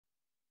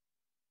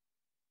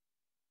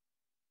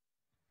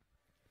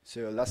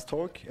So last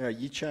talk,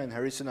 Yicha and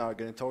Harrison are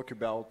going to talk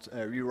about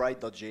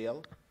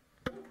Rewrite.jl.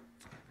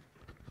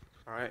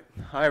 All right.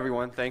 Hi,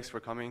 everyone. Thanks for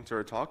coming to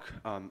our talk.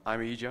 I'm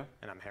Yicha.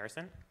 And I'm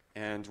Harrison.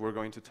 And we're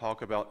going to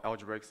talk about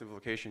algebraic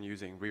simplification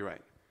using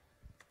Rewrite.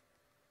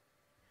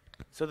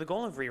 So the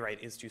goal of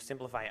Rewrite is to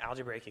simplify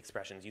algebraic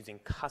expressions using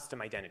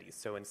custom identities,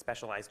 so in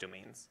specialized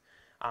domains.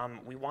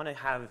 We want to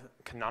have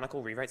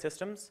canonical rewrite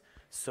systems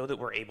so that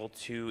we're able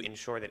to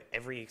ensure that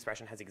every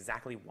expression has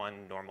exactly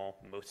one normal,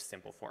 most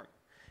simple form.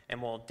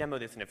 And we'll demo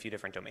this in a few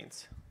different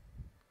domains.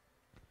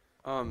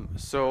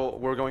 So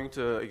we're going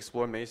to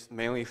explore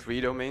mainly 3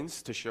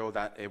 domains to show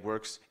that it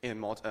works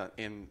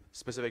in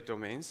specific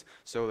domains.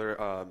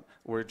 So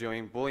we're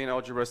doing Boolean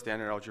algebra,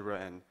 standard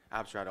algebra, and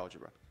abstract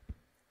algebra.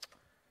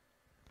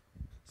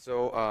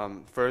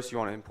 So first, you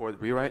want to import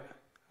Rewrite.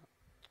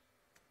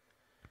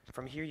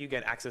 From here, you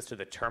get access to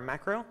the term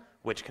macro,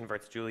 which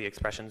converts Julia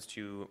expressions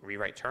to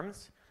rewrite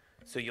terms.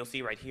 So you'll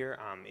see right here,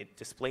 it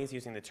displays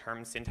using the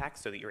term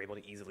syntax so that you're able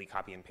to easily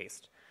copy and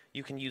paste.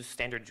 You can use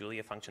standard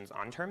Julia functions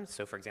on terms.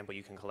 So for example,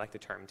 you can collect a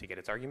term to get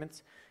its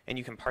arguments, and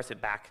you can parse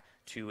it back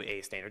to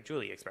a standard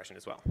Julia expression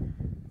as well.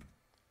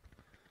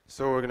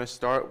 So we're going to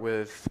start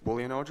with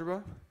Boolean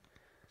algebra.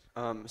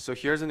 So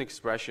here's an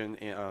expression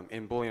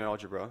in Boolean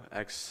algebra,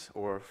 x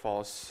or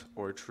false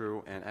or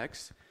true and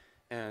x.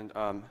 And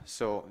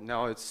so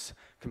now it's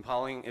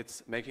compiling,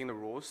 it's making the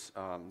rules.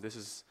 This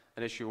is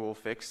an issue we'll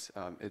fix.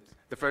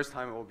 The first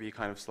time it will be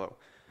kind of slow.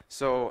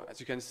 So as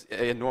you can see,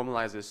 it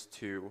normalizes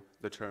to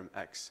the term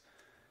x.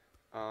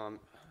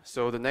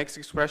 So the next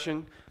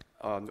expression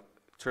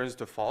turns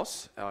to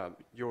false.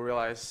 You'll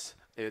realize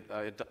it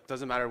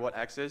doesn't matter what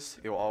x is,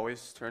 it will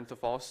always turn to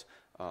false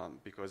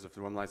because of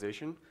the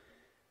normalization.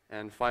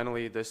 And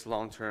finally, this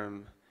long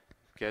term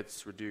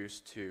gets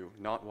reduced to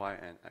not y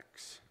and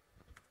x.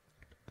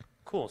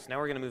 Cool, so now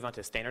we're going to move on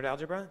to standard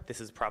algebra.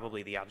 This is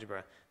probably the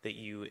algebra that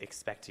you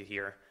expect to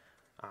hear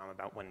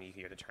about when you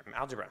hear the term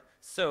algebra.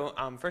 So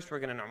first we're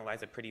going to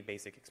normalize a pretty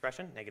basic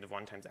expression,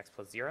 -1 times x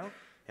plus 0,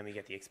 and we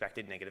get the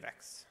expected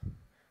 -x.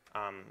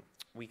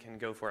 We can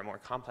go for a more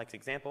complex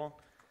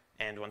example,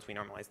 and once we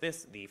normalize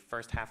this, the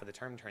first half of the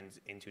term turns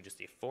into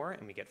just a 4,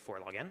 and we get 4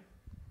 log n.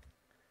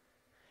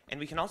 And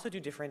we can also do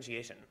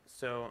differentiation.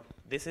 So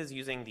this is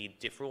using the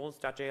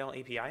diffrules.jl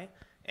API,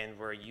 and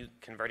we're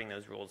converting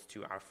those rules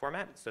to our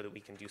format so that we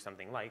can do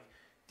something like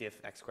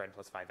diff x squared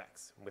plus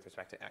 5x with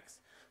respect to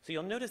x. So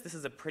you'll notice this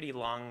is a pretty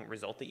long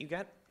result that you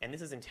get, and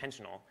this is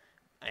intentional.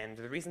 And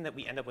the reason that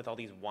we end up with all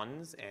these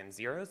 1s and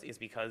 0s is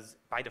because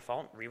by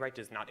default, Rewrite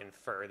does not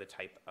infer the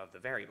type of the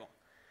variable.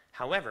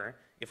 However,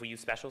 if we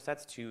use special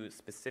sets to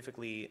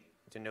specifically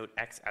denote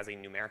x as a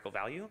numerical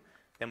value,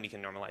 then we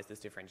can normalize this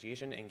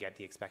differentiation and get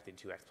the expected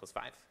 2x plus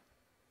 5.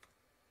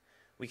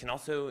 We can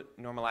also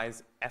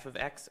normalize f of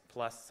x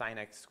plus sine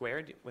x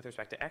squared with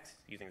respect to x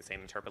using the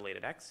same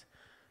interpolated x.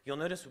 You'll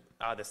notice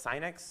the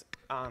sine x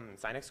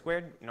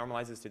squared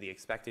normalizes to the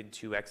expected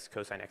 2x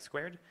cosine x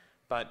squared,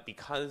 but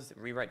because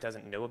Rewrite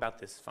doesn't know about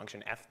this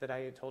function f that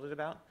I told it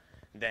about,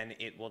 then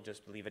it will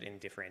just leave it in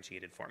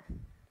differentiated form.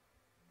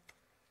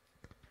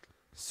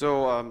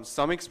 So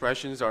some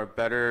expressions are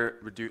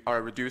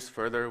reduced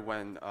further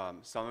when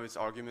some of its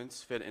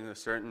arguments fit in a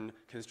certain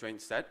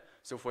constraint set.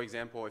 So for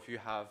example, if you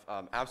have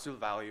absolute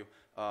value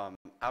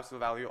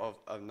of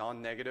a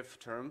non-negative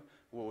term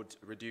would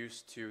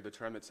reduce to the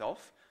term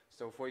itself.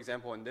 So for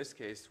example, in this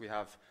case, we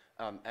have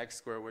x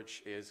squared,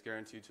 which is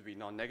guaranteed to be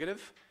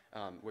non-negative,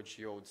 which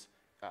yields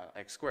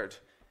x squared.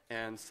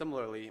 And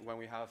similarly, when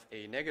we have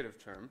a negative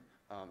term,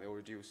 it will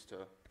reduce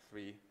to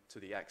 3 to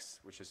the x,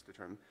 which is the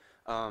term.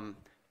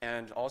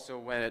 And also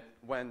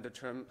when the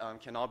term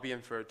cannot be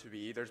inferred to be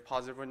either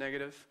positive or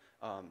negative,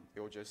 it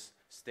will just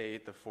stay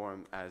the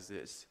form as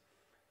is,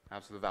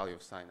 absolute value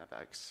of sine of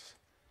x.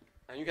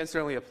 And you can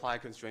certainly apply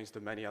constraints to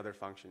many other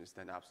functions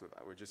than absolute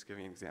value. We're just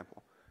giving an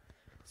example.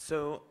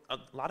 So a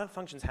lot of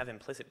functions have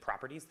implicit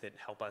properties that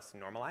help us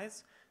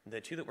normalize.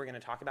 The 2 that we're going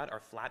to talk about are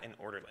flat and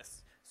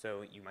orderless.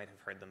 So you might have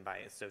heard them by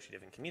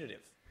associative and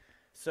commutative.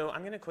 So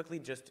I'm going to quickly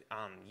just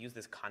use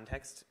this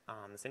context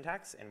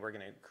syntax, and we're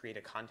going to create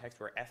a context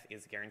where f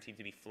is guaranteed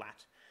to be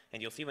flat.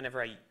 And you'll see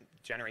whenever I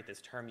generate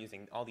this term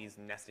using all these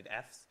nested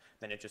f's,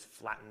 then it just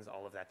flattens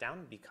all of that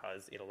down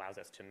because it allows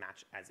us to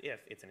match as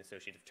if it's an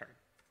associative term.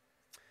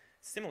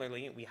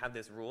 Similarly, we have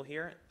this rule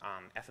here,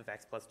 f of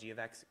x plus g of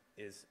x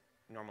is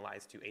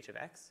normalized to h of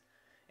x.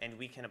 And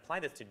we can apply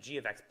this to g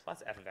of x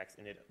plus f of x,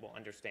 and it will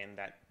understand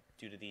that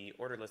due to the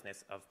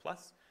orderlessness of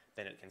plus,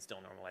 then it can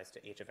still normalize to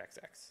h of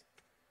xx.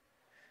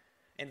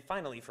 And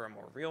finally, for a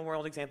more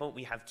real-world example,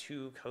 we have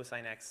 2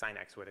 cosine x, sine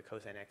x, where the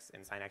cosine x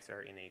and sine x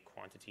are in a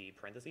quantity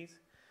parentheses.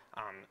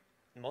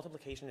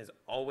 Multiplication is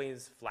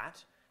always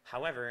flat.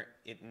 However,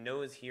 it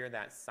knows here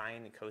that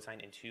sine,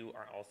 cosine, and 2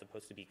 are all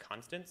supposed to be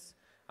constants,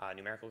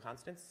 numerical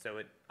constants, so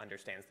it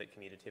understands that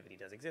commutativity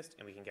does exist,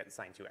 and we can get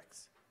sine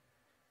 2x.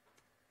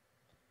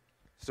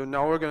 So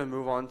now we're going to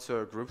move on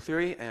to group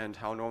theory and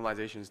how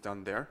normalization is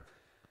done there.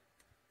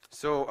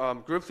 So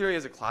group theory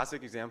is a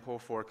classic example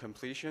for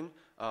completion,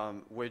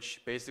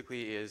 which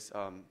basically is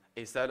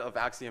a set of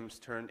axioms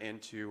turned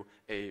into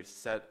a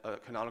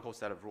canonical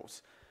set of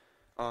rules.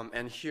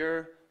 And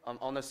here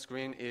on the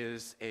screen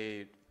is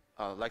a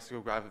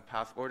lexicographic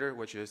path order,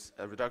 which is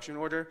a reduction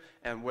order.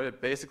 And what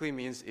it basically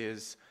means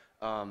is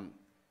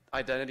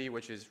identity,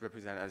 which is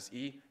represented as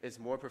E, is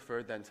more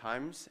preferred than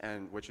times,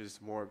 and which is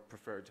more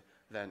preferred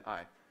than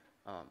I.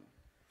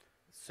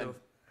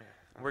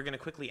 We're going to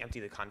quickly empty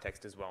the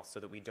context as well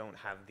so that we don't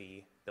have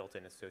the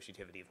built-in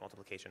associativity of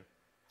multiplication.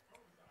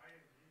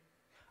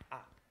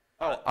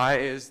 I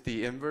is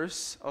the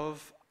inverse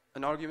of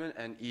an argument,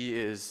 and E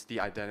is the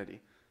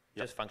identity.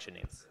 Just function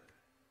names.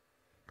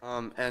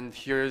 And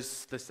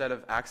here's the set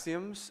of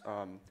axioms.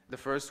 The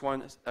first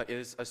one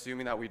is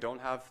assuming that we don't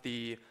have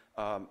the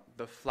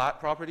flat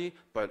property,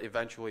 but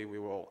eventually we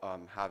will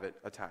have it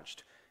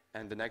attached.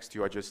 And the next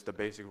two are just the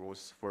basic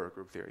rules for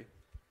group theory,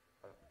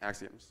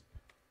 axioms.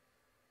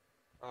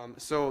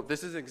 So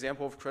this is an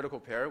example of critical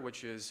pair,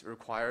 which is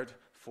required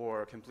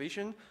for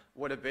completion.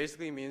 What it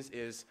basically means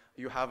is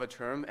you have a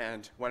term,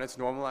 and when it's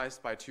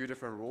normalized by two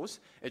different rules,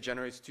 it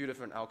generates two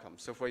different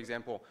outcomes. So for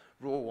example,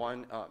 rule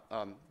one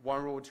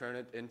rule will turn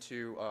it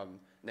into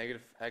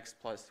negative x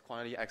plus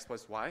quantity x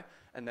plus y,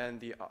 and then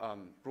the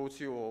rule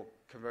two will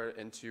convert it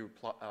into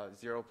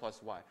 0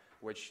 plus y,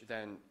 which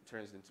then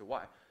turns into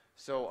y.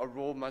 So a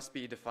rule must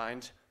be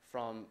defined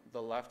from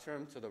the left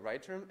term to the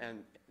right term,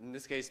 and in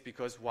this case,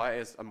 because y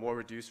is a more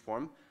reduced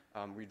form,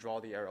 we draw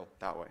the arrow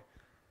that way.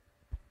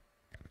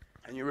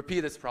 And you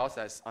repeat this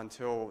process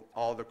until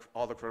all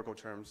the critical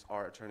terms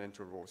are turned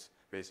into rules,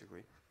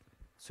 basically.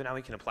 So now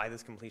we can apply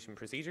this completion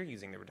procedure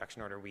using the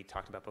reduction order we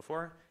talked about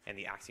before and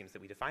the axioms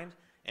that we defined,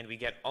 and we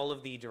get all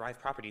of the derived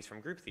properties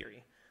from group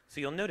theory. So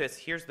you'll notice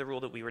here's the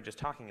rule that we were just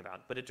talking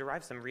about, but it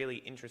derives some really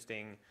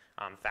interesting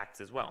facts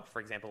as well.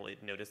 For example,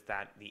 it noticed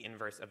that the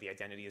inverse of the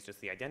identity is just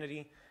the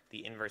identity,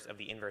 the inverse of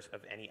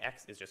any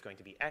x is just going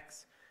to be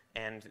x,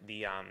 and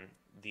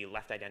the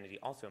left identity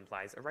also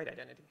implies a right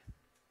identity.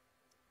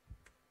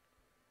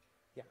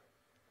 Yeah.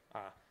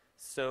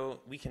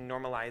 So we can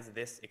normalize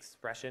this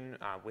expression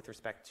with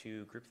respect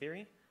to group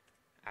theory,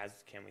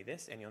 as can we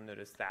this, and you'll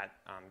notice that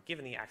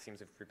given the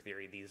axioms of group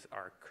theory, these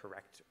are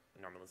correct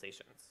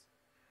normalizations.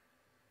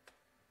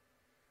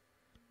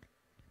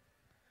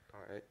 All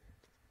right.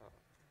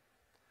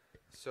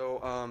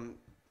 So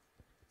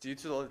due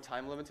to the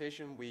time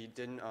limitation, we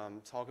didn't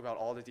talk about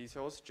all the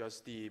details,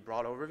 just the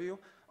broad overview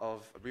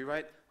of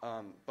Rewrite.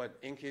 But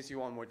in case you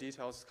want more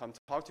details, come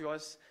talk to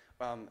us.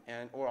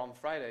 Or on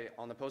Friday,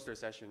 on the poster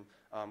session,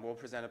 we'll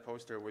present a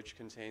poster which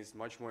contains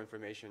much more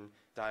information,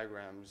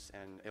 diagrams,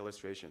 and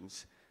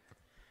illustrations.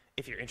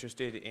 If you're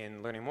interested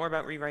in learning more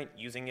about Rewrite,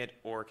 using it,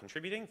 or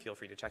contributing, feel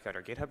free to check out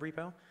our GitHub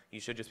repo.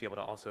 You should just be able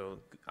to also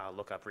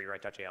look up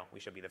Rewrite.jl. We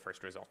should be the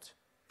first result.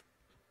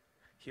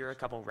 Here are a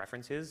couple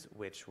references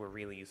which were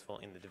really useful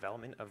in the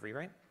development of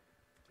Rewrite.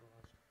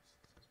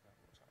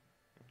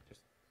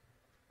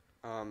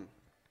 Can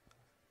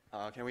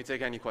we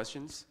take any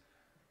questions?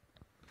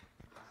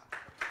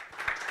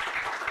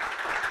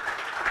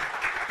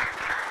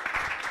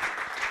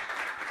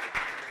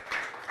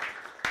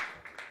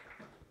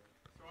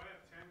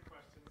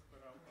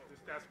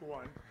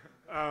 One.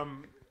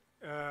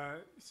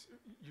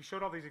 You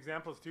showed all these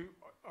examples. Do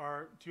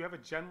you have a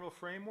general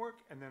framework,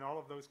 and then all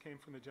of those came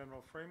from the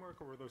general framework,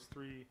 or were those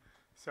three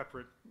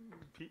separate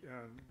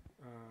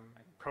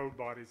code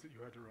bodies that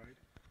you had to write?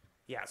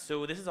 Yeah,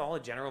 so this is all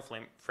a general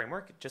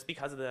framework. Just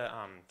because of the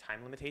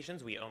time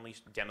limitations, we only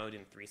demoed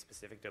in 3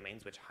 specific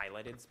domains which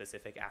highlighted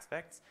specific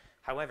aspects.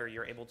 However,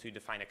 you're able to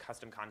define a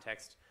custom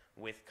context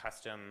with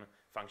custom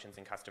functions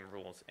and custom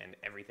rules, and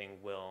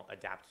everything will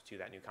adapt to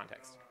that new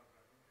context.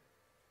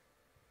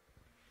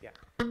 Yeah.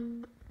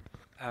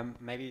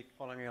 Maybe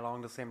following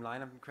along the same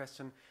line of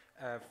question,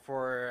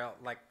 for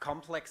like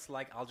complex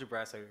like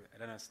algebra, so I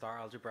don't know, star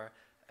algebra,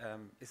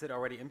 is it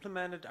already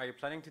implemented? Are you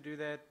planning to do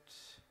that?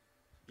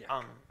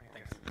 Yeah.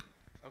 Thanks.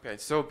 Okay,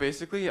 so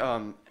basically,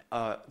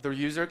 the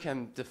user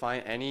can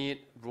define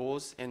any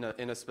rules in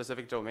a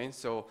specific domain.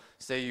 So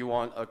say you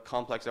want a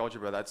complex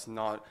algebra that's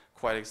not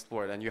quite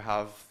explored, and you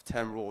have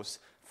 10 rules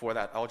for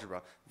that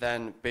algebra.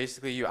 Then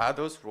basically you add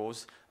those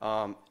rules.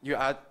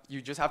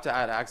 You just have to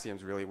add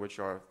axioms, really, which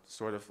are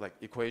sort of like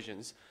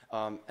equations,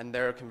 and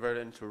they're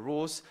converted into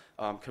rules,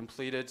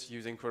 completed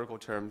using critical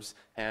terms,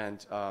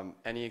 and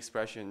any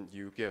expression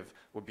you give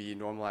will be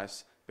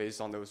normalized based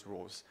on those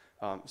rules.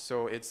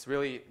 So it's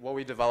really what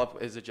we develop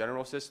is a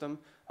general system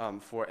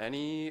for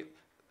any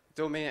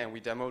domain, and we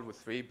demoed with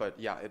 3, but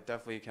yeah, it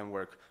definitely can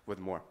work with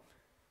more.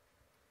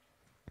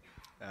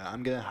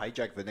 I'm going to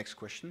hijack the next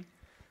question.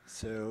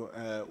 So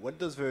what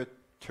does the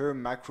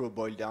term macro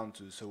boil down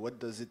to? So what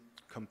does it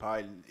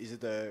compile? Is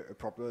it a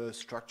proper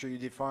structure you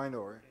define,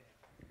 or?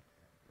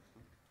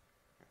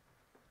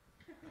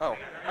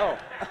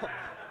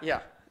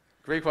 Yeah,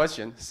 great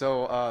question.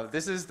 So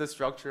this is the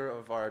structure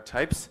of our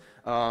types.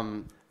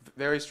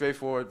 Very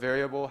straightforward.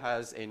 Variable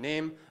has a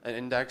name, an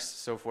index,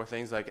 so for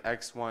things like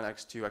x1,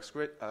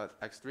 x2,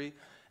 x3,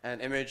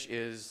 and image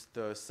is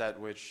the set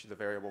which the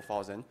variable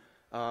falls in.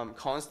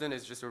 Constant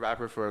is just a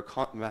wrapper for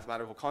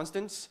mathematical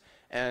constants,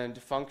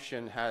 and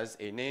function has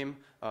a name,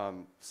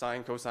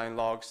 sine, cosine,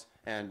 logs,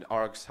 and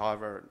args,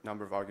 however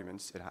number of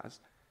arguments it has.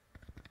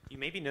 You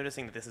may be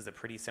noticing that this is a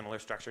pretty similar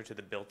structure to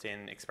the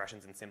built-in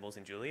expressions and symbols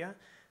in Julia.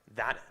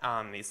 That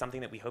is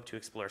something that we hope to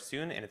explore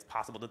soon, and it's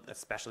possible that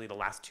especially the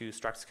last two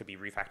structs could be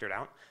refactored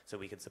out, so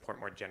we could support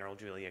more general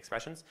Julia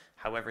expressions.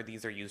 However,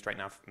 these are used right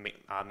now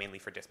mainly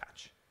for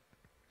dispatch.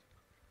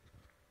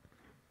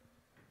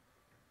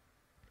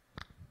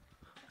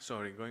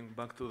 Sorry, going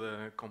back to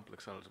the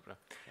complex algebra.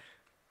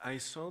 I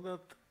saw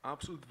that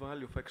absolute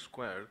value of x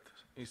squared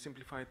is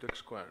simplified to x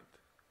squared,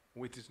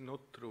 which is not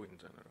true in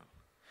general.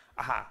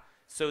 Aha.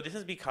 So this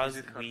is because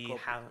Is it hard we copy?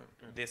 have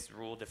Yeah. this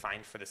rule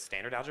defined for the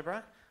standard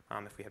algebra.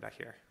 If we head back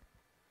here.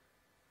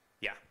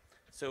 Yeah.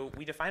 So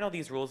we define all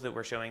these rules that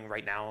we're showing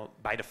right now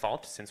by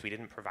default, since we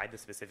didn't provide the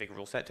specific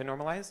rule set to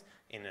normalize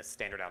in a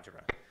standard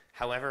algebra.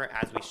 However,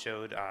 as we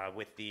showed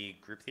with the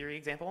group theory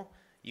example,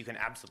 you can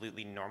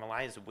absolutely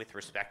normalize with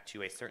respect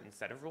to a certain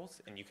set of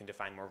rules, and you can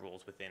define more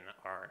rules within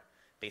our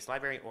base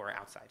library or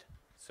outside.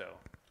 So,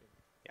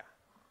 yeah.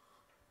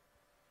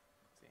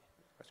 Let's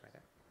see, question right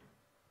there.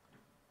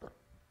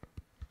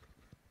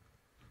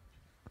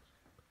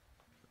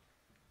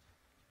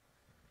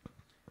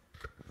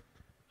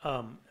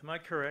 Am I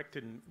correct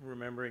in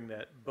remembering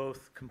that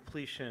both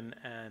completion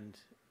and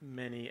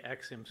many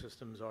axiom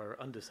systems are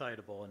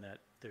undecidable, and that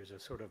there's a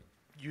sort of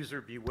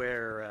user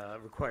beware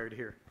required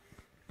here?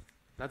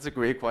 That's a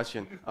great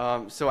question.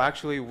 So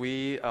actually,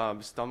 we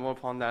stumbled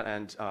upon that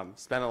and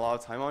spent a lot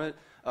of time on it.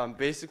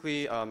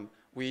 Basically,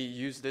 we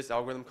use this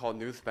algorithm called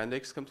Knuth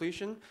Bendix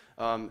completion.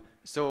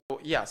 So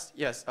yes,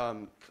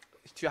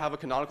 to have a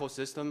canonical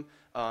system,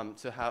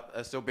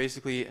 so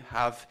basically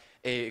have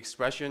a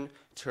expression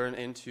turn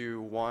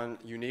into one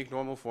unique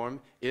normal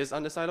form is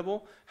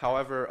undecidable.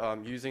 However,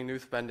 using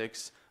Knuth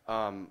Bendix,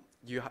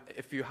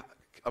 if you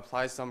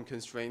apply some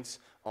constraints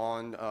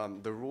on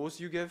the rules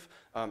you give,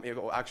 it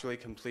will actually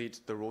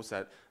complete the rule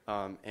set,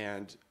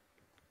 and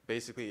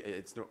basically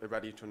it's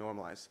ready to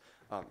normalize.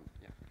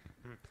 Yeah.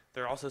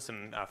 There are also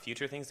some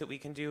future things that we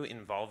can do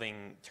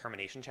involving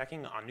termination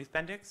checking on Knuth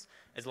Bendix.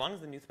 As long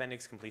as the Knuth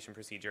Bendix completion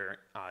procedure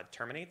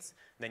terminates,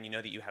 then you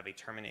know that you have a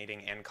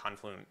terminating and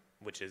confluent,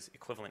 which is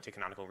equivalent to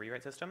canonical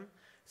rewrite system.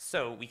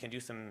 So we can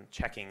do some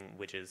checking,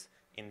 which is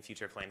in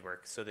future planned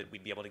work, so that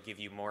we'd be able to give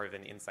you more of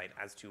an insight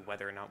as to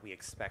whether or not we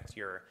expect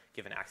your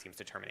given axioms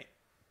to terminate.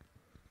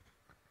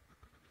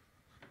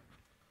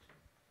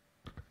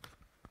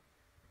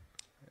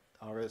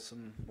 Are there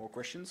some more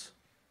questions?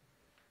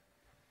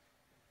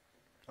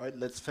 All right,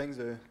 let's thank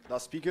the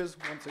last speakers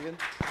once again.